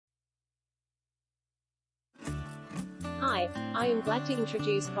Hi, I am glad to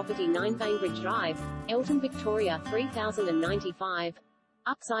introduce property 9 Bainbridge Drive, Eltham, Victoria 3095.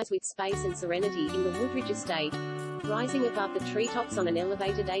 Upsize with space and serenity in the Woodridge Estate. Rising above the treetops on an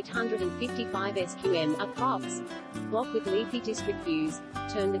elevated 855 SQM, approx. Block with leafy district views.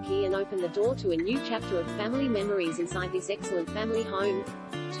 Turn the key and open the door to a new chapter of family memories inside this excellent family home.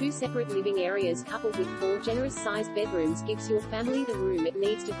 2 separate living areas coupled with 4 generous-sized bedrooms gives your family the room it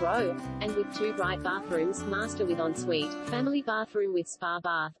needs to grow, and with 2 bright bathrooms, master with ensuite, family bathroom with spa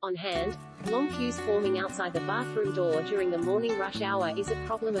bath, on hand. Long queues forming outside the bathroom door during the morning rush hour is a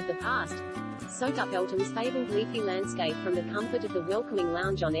problem of the past. Soak up Eltham's fabled leafy landscape from the comfort of the welcoming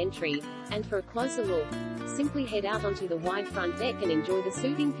lounge on entry, and for a closer look, simply head out onto the wide front deck and enjoy the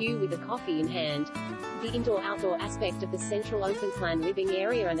soothing view with a coffee in hand. The indoor-outdoor aspect of the central open-plan living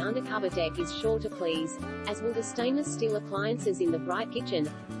area and undercover deck is sure to please, as will the stainless steel appliances in the bright kitchen.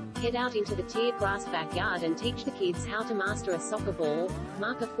 Head out into the tiered grass backyard and teach the kids how to master a soccer ball,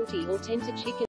 mark a footy or tend to chicken.